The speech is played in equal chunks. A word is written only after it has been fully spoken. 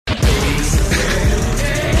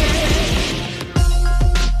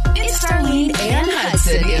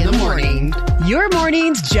Your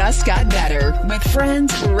mornings just got better with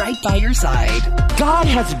friends right by your side. God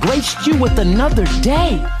has graced you with another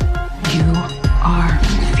day. You are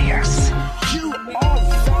fierce. You are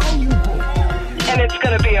valuable. And it's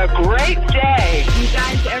going to be a great day. You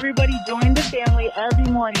guys, everybody join the family every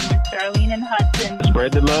morning with Starlene and Hudson.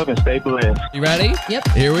 Spread the love and stay blessed. You ready?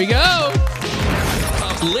 Yep. Here we go.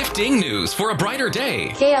 Uplifting news for a brighter day.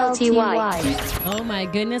 KLTY. Oh my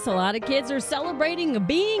goodness, a lot of kids are celebrating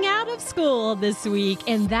being out of school this week,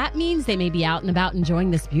 and that means they may be out and about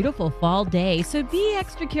enjoying this beautiful fall day. So be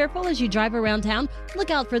extra careful as you drive around town.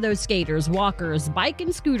 Look out for those skaters, walkers, bike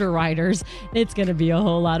and scooter riders. It's going to be a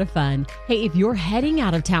whole lot of fun. Hey, if you're heading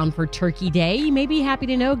out of town for Turkey Day, you may be happy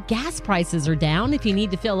to know gas prices are down. If you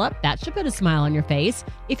need to fill up, that should put a smile on your face.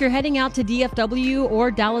 If you're heading out to DFW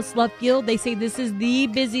or Dallas Love Field, they say this is the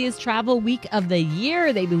busiest travel week of the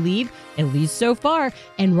year, they believe, at least so far.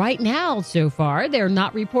 And right now, so far, they're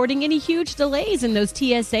not reporting any huge delays in those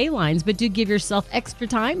TSA lines, but do give yourself extra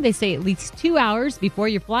time. They say at least 2 hours before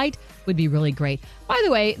your flight would be really great. By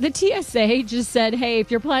the way, the TSA just said, hey, if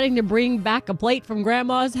you're planning to bring back a plate from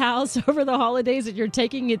grandma's house over the holidays and you're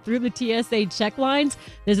taking it through the TSA check lines,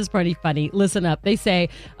 this is pretty funny. Listen up. They say,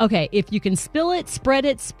 okay, if you can spill it, spread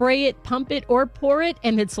it, spray it, pump it, or pour it,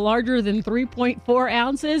 and it's larger than 3.4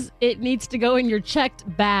 ounces, it needs to go in your checked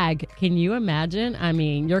bag. Can you imagine? I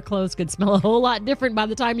mean, your clothes could smell a whole lot different by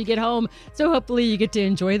the time you get home. So hopefully you get to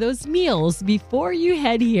enjoy those meals before you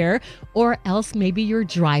head here, or else maybe you're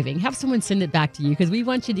driving. Have someone send it back to you, because we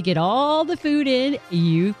want you to get all the food in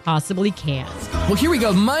you possibly can. Well, here we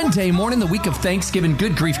go. Monday morning, the week of Thanksgiving.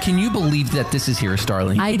 Good grief. Can you believe that this is here,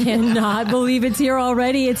 Starlene? I cannot believe it's here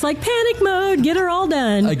already. It's like panic mode. Get her all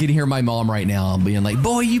done. I can hear my mom right now being like,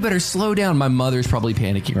 boy, you better slow down. My mother's probably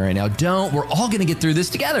panicking right now. Don't. We're all going to get through this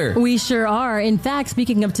together. We sure are. In fact,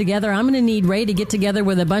 speaking of together, I'm going to need Ray to get together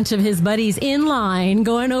with a bunch of his buddies in line,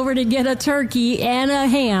 going over to get a turkey and a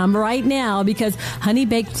ham right now, because Honey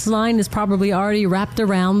Baked's line is probably already wrapped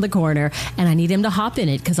around the corner, and I need him to hop in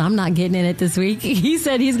it because I'm not getting in it this week. He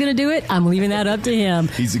said he's going to do it. I'm leaving that up to him.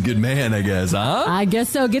 He's a good man, I guess, huh? I guess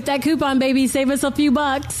so. Get that coupon, baby. Save us a few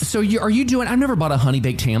bucks. So are you doing... I've never bought a honey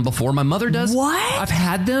baked ham before. My mother does. What? I've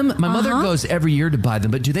had them. My mother goes every year to buy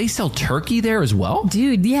them, but do they sell turkey there as well?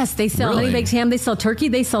 Dude, yes, they sell honey baked ham. They sell turkey.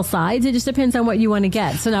 They sell sides. It just depends on what you want to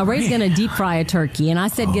get. So now Ray's going to deep fry a turkey, and I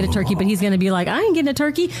said get a turkey, but he's going to be like, I ain't getting a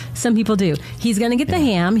turkey. Some people do. He's going to get the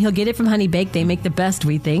ham. He'll get it from Honey Baked. They make the best,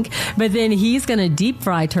 we think. But then he's going to deep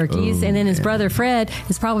fry turkeys, and then his brother Fred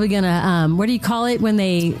is probably going to, what do you call it when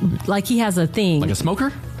they, like he has a thing. Like a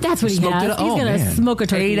smoker? That's what he has. He's going to smoke a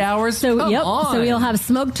turkey. 8 hours? So, So he'll have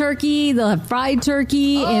smoked turkey, they'll have fried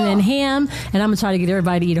turkey, and then ham. And I'm going to try to get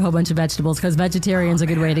everybody to eat a whole bunch of vegetables, because vegetarian's a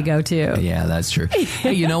good way to go, too. Yeah, that's true.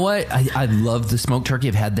 Hey, you know what? I love the smoked turkey.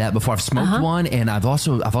 I've had that before. I've smoked one, and I've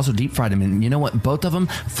also deep fried them. And you know what? Both of them,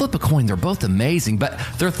 flip a coin. They're both amazing, but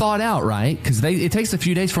they're thawed out, right? Because it takes a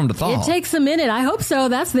few days for them to thaw. It takes a minute. I hope so.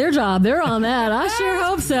 That's their job. They're on that. I sure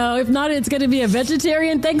hope so. If not, it's going to be a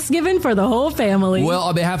vegetarian Thanksgiving for the whole family. Well,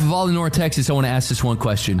 on behalf of all the North Texas, I want to ask this one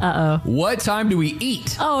question. What time do we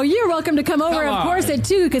eat? Oh, you're welcome to come over, of course, at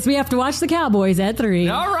 2, because we have to watch the Cowboys at 3.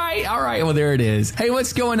 All right. Well, there it is. Hey,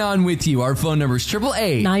 what's going on with you? Our phone number is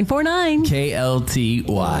 888-949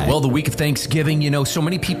 KLTY. Well, the week of Thanksgiving, so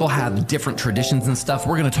many people have different traditions and stuff.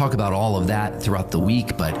 We're going to talk about all of that throughout the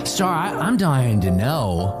week. But, Star, I'm dying to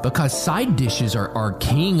know, because side dishes are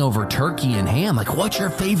king over turkey and ham. Like, what's your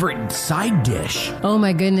favorite side dish? Oh,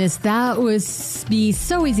 my goodness. That would be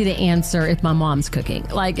so easy to answer if my mom's cooking.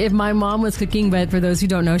 Like, if my mom was cooking, but for those who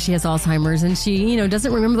don't know, she has Alzheimer's, and she,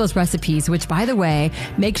 doesn't remember those recipes, which, by the way,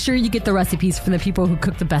 make sure you get the recipes from the people who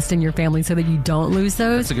cook the best in your family so that you don't lose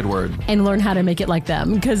those. That's a good word. And learn how to make it like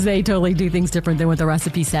them, because they totally do things different than what the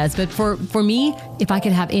recipe says. But for me, if I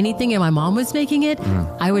could have anything and my mom was making it,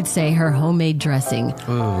 I would say her homemade dressing.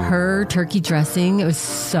 Her turkey dressing, it was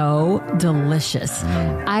so delicious.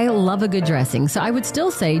 I love a good dressing. So I would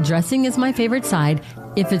still say dressing is my favorite side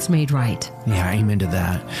if it's made right. Yeah, I'm into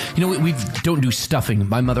that. We don't do stuffing.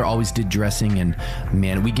 My mother always did dressing, and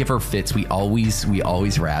man, we give her fits. We always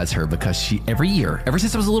razz her, because she, every year, ever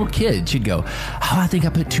since I was a little kid, she'd go, I think I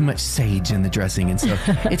put too much sage in the dressing. And so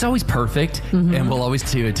it's always perfect. And we'll always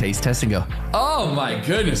do a taste test and go, oh my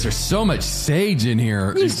goodness, there's so much sage in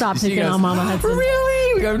here. You stop picking on Mama Hudson.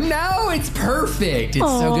 Really? We go, no, it's perfect. It's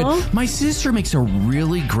so good. My sister makes a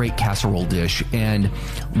really great casserole dish. And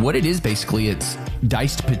what it is, basically, it's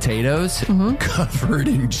diced potatoes covered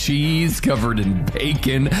in cheese, covered in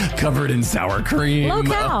bacon, covered in sour cream. Low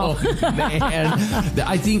cow. Oh, man.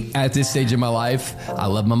 I think at this stage in my life, I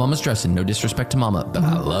love my mama's dressing. No disrespect to mama, but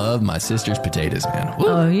I love my sister's potatoes, man. Woo.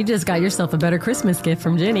 Oh, you just got yourself a better Christmas gift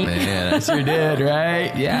from Jenny. Man, I sure did,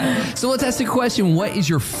 right? Yeah. So let's ask the question, what is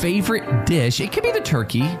your favorite dish? It could be the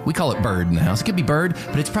turkey. We call it bird in the house. It could be bird,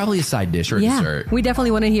 but it's probably a side dish or a dessert. We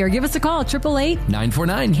definitely want to hear. Give us a call,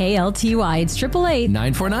 888-949. KLTY. It's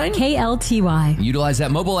 888-949. KLTY. Utilize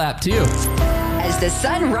that mobile app, too. As the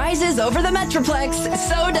sun rises over the Metroplex,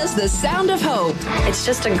 so does the sound of hope. It's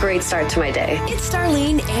just a great start to my day. It's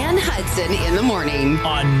Starlene and Hudson in the morning.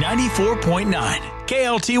 On 94.9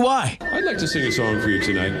 KLTY. I'd like to sing a song for you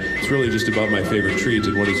tonight. It's really just about my favorite treat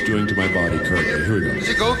and what it's doing to my body currently. Here we go. As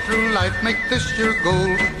you go through life, make this your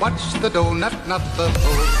goal. Watch the donut, not the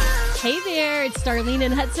hole. Hey there, it's Starlene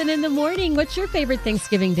and Hudson in the morning. What's your favorite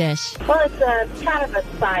Thanksgiving dish? Well, it's a kind of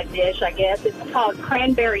a side dish, I guess. It's called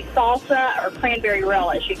cranberry salsa or cranberry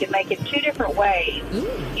relish. You can make it two different ways.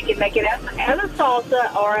 You can make it as a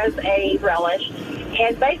salsa or as a relish.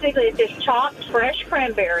 And basically, it's just chopped fresh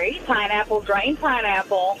cranberry, pineapple, drained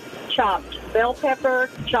pineapple, chopped bell pepper,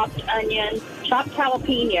 chopped onion, chopped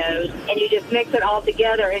jalapenos, and you just mix it all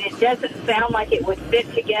together. And it doesn't sound like it would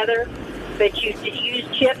fit together, but you use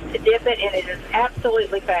chips to dip it, and it is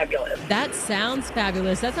absolutely fabulous. That sounds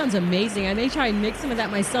fabulous. That sounds amazing. I may try and mix some of that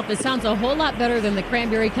myself. It sounds a whole lot better than the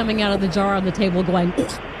cranberry coming out of the jar on the table going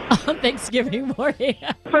on Thanksgiving morning.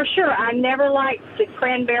 For sure. I never liked the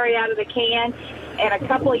cranberry out of the can. And a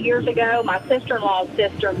couple of years ago, my sister-in-law's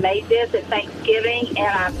sister made this at Thanksgiving, and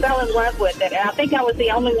I fell in love with it. And I think I was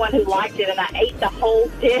the only one who liked it, and I ate the whole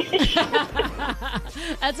dish.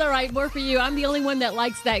 That's all right. More for you. I'm the only one that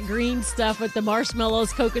likes that green stuff with the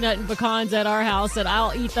marshmallows, coconut, and pecans at our house, and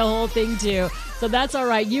I'll eat the whole thing, too. So that's all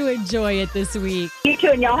right. You enjoy it this week. You too,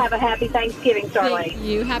 and y'all have a happy Thanksgiving, Starlene. Thank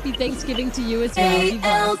you. Happy Thanksgiving to you as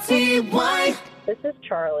well. KLTY. This is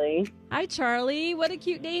Charlie. Hi, Charlie. What a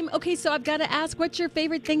cute name. Okay, so I've got to ask, what's your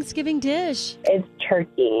favorite Thanksgiving dish? It's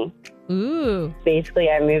turkey. Ooh. Basically,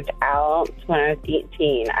 I moved out when I was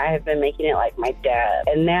 18. I have been making it like my dad.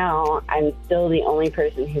 And now I'm still the only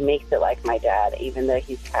person who makes it like my dad, even though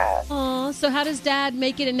he's passed. Oh, so how does Dad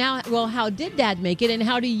make it? And now, well, how did Dad make it? And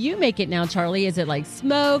how do you make it now, Charlie? Is it like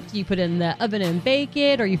smoked? You put it in the oven and bake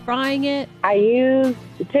it? Are you frying it?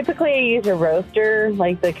 Typically I use a roaster,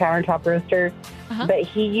 like the countertop roaster. But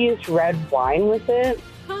he used red wine with it.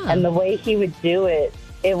 And the way he would do it,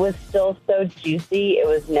 it was still so juicy. It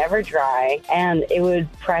was never dry, and it would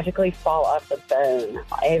practically fall off the bone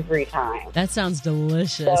every time. That sounds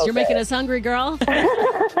delicious. So You're making us hungry, girl.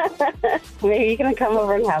 Maybe you can come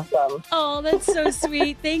over and have some. Oh, that's so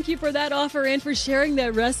sweet. Thank you for that offer and for sharing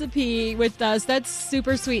that recipe with us. That's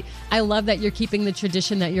super sweet. I love that you're keeping the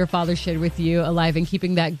tradition that your father shared with you alive and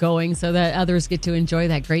keeping that going so that others get to enjoy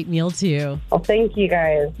that great meal too. Well, thank you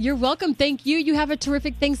guys. You're welcome. Thank you. You have a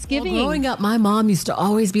terrific Thanksgiving. Well, growing up, my mom used to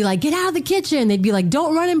always be like, get out of the kitchen. They'd be like,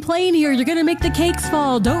 don't run and play in here. You're going to make the cakes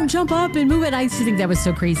fall. Don't jump up and move it. I used to think that was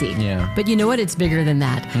so crazy. Yeah. But you know what? It's bigger than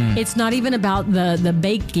that. It's not even about the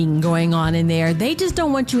baking going on in there. They just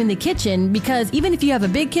don't want you in the kitchen because even if you have a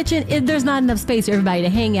big kitchen, there's not enough space for everybody to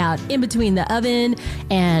hang out in between the oven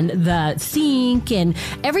and the sink and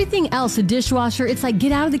everything else, the dishwasher. It's like,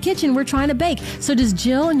 get out of the kitchen. We're trying to bake. So does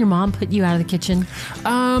Jill and your mom put you out of the kitchen?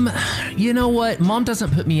 You know what? Mom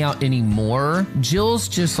doesn't put me out anymore. Jill's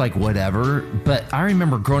just like whatever. But I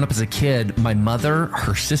remember growing up as a kid, my mother,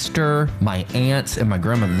 her sister, my aunts, and my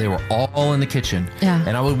grandmother, they were all in the kitchen. Yeah.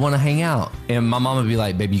 And I would want to hang out. And my mom would be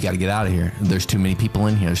like, baby, you got to get out of here. There's too many people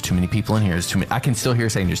in here. There's too many people in here. There's too many. I can still hear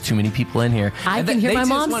saying there's too many people in here. I can hear my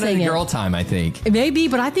mom saying it. Girl time, I think. Maybe,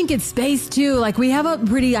 but I think it's space too. Like we have a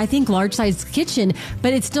pretty, I think, large sized kitchen,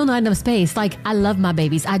 but it's still not enough space. Like I love my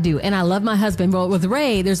babies. I do. And I love my husband. But with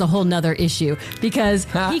Ray, there's a whole nother issue because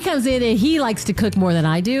he comes in and he likes to cook more than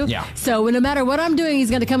I do. Yeah. So no matter what I'm doing, he's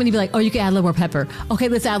going to come in and be like, oh, you can add a little more pepper. Okay,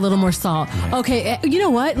 let's add a little more salt. Yeah. Okay, you know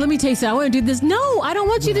what? Let me taste it. I want to do this. No, I don't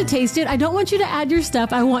want you to taste it. I don't want you to add your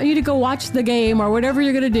stuff. I want you to go watch the game or whatever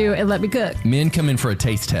you're going to do and let me cook. Men come in for a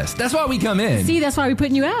taste test. That's why we come in. See, that's why we're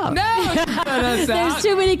putting you out. No, there's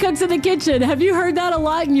too many cooks in the kitchen. Have you heard that a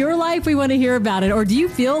lot in your life? We want to hear about it. Or do you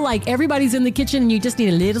feel like everybody's in the kitchen and you just need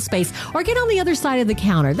a little space? Or get on the other side of the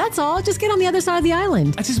counter. That's all. Just get on the other side of the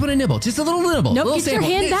island. I just want to nibble. Just a little nibble. Nope, little Get your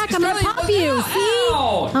hand back. I'm going to pop you. See?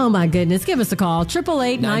 Oh, my goodness. Give us a call.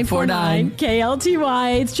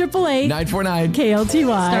 888-949-KLTY. It's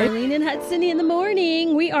 888-949-KLTY. Starlene and Hudson in the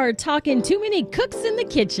morning. We are talking too many cooks in the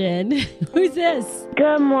kitchen. Who's this?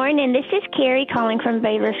 Good morning. This is Carrie calling from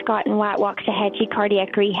Baylor Scott and White Waxahachie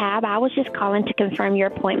Cardiac Rehab. I was just calling to confirm your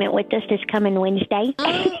appointment with us this coming Wednesday.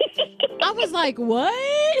 I was like, what?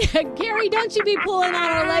 Carrie, don't you be pulling on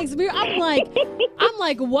our legs. I'm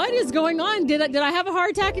like, what is going on? Did I have a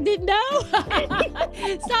heart attack and didn't know?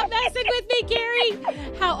 Stop messing with me, Carrie.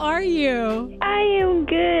 How are you? I am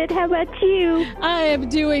good. How about you? I am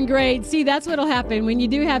doing great. See, that's what'll happen when you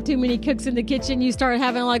do have too many cooks in the kitchen. You start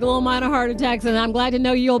having like little minor heart attacks, and I'm glad to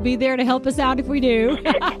know you'll be there to help us out if we do.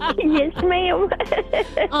 Yes, ma'am.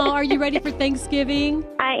 Are you ready for Thanksgiving?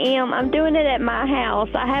 I am. I'm doing it at my house.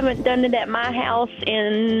 I haven't done it at my house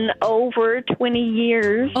in over 20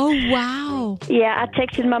 years. Oh, wow. Yeah, I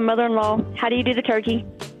texted my mother-in-law, how do you do the turkey?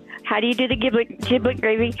 How do you do the giblet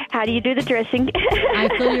gravy? How do you do the dressing? I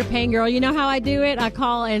feel your pain, girl. You know how I do it? I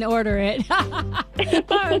call and order it.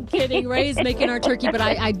 I'm kidding. Ray's making our turkey, but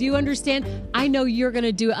I do understand. I know you're going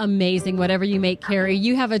to do amazing, whatever you make, Carrie.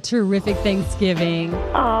 You have a terrific Thanksgiving.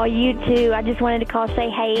 Oh, you too. I just wanted to call, say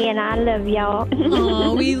hey, and I love y'all.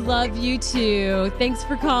 Oh, we love you too. Thanks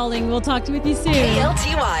for calling. We'll talk to you with you soon.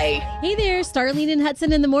 KLTY. Hey there, Starlene and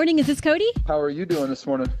Hudson in the morning. Is this Cody? How are you doing this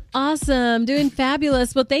morning? Awesome. Doing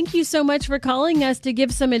fabulous. Well, thank you so much for calling us to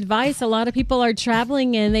give some advice. A lot of people are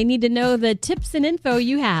traveling and they need to know the tips and info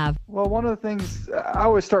you have. Well, one of the things I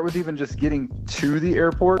always start with even just getting to the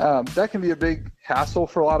airport. That can be a big hassle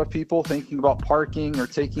for a lot of people thinking about parking or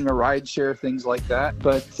taking a ride share, things like that.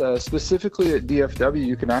 But specifically at DFW,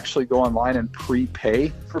 you can actually go online and prepay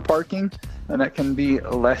for parking, and that can be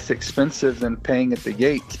less expensive than paying at the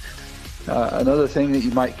gate. Another thing that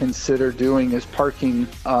you might consider doing is parking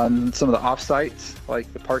on some of the off-sites,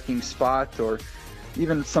 like the parking spot or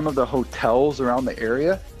even some of the hotels around the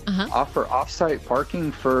area. Offer off-site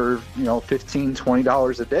parking for, $15,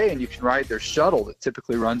 $20 a day, and you can ride their shuttle that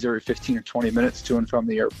typically runs every 15 or 20 minutes to and from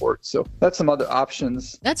the airport. So that's some other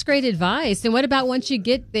options. That's great advice. And what about once you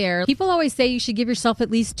get there? People always say you should give yourself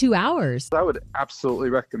at least 2 hours. I would absolutely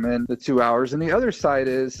recommend the 2 hours. And the other side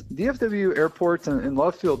is DFW airports and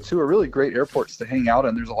Love Field too are really great airports to hang out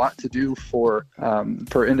in. There's a lot to do for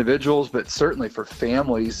individuals, but certainly for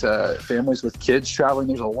families, families with kids traveling.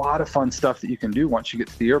 There's a lot of fun stuff that you can do once you get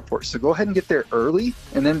to the airport. So go ahead and get there early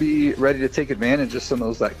and then be ready to take advantage of some of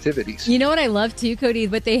those activities. You know what I love too, Cody,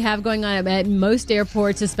 what they have going on at most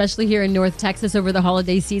airports, especially here in North Texas over the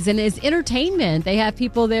holiday season, is entertainment. They have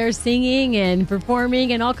people there singing and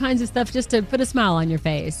performing and all kinds of stuff just to put a smile on your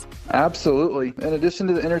face. Absolutely. In addition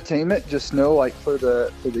to the entertainment, just know, like for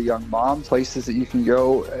the young moms, places that you can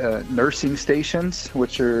go, nursing stations,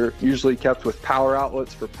 which are usually kept with power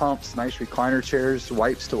outlets for pumps, nice recliner chairs,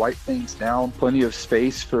 wipes to wipe things down, plenty of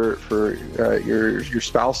space for your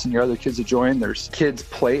spouse and your other kids to join. There's kids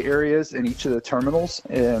play areas in each of the terminals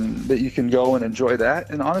and that you can go and enjoy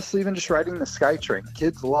that. And honestly, even just riding the SkyTrain,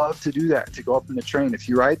 kids love to do that, to go up in the train. If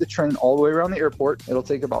you ride the train all the way around the airport, it'll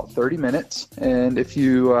take about 30 minutes. And if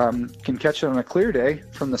you can catch it on a clear day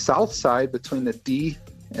from the south side between the D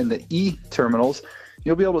and the E terminals,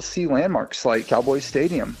 you'll be able to see landmarks like Cowboys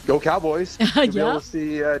Stadium. Go Cowboys. You'll be able to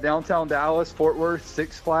see downtown Dallas, Fort Worth,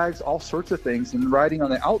 Six Flags, all sorts of things. And riding on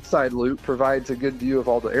the outside loop provides a good view of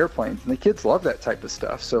all the airplanes. And the kids love that type of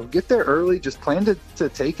stuff. So get there early. Just plan to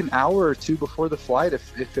take an hour or two before the flight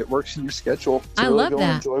if it works in your schedule. To really go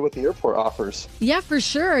and enjoy what the airport offers. Yeah, for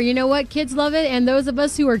sure. You know what? Kids love it. And those of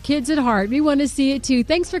us who are kids at heart, we want to see it too.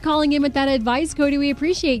 Thanks for calling in with that advice, Cody. We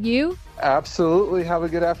appreciate you. Absolutely. Have a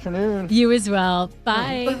good afternoon. You as well.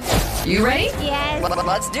 Bye. You ready? Yes.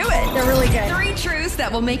 Let's do it. They're really good. 3 truths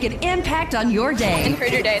that will make an impact on your day.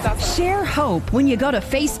 Improve your day. It's awesome. Share hope when you go to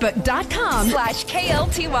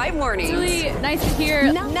Facebook.com/KLTY Mornings. It's really nice to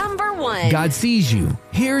hear. Number 1. God sees you,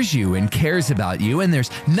 hears you, and cares about you, and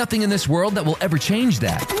there's nothing in this world that will ever change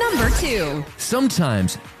that. Number 2.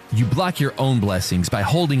 Sometimes you block your own blessings by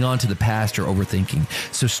holding on to the past or overthinking.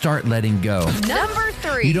 So start letting go. Number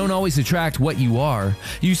 3. You don't always attract what you are.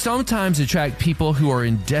 You sometimes attract people who are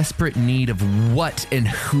in desperate need of what and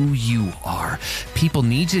who you are. People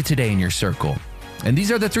need you today in your circle. And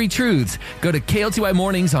these are the 3 truths. Go to KLTY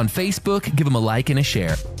Mornings on Facebook, give them a like and a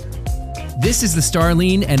share. This is the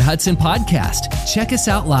Starlene and Hudson podcast. Check us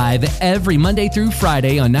out live every Monday through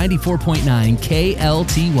Friday on 94.9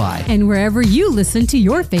 KLTY. And wherever you listen to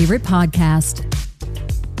your favorite podcast.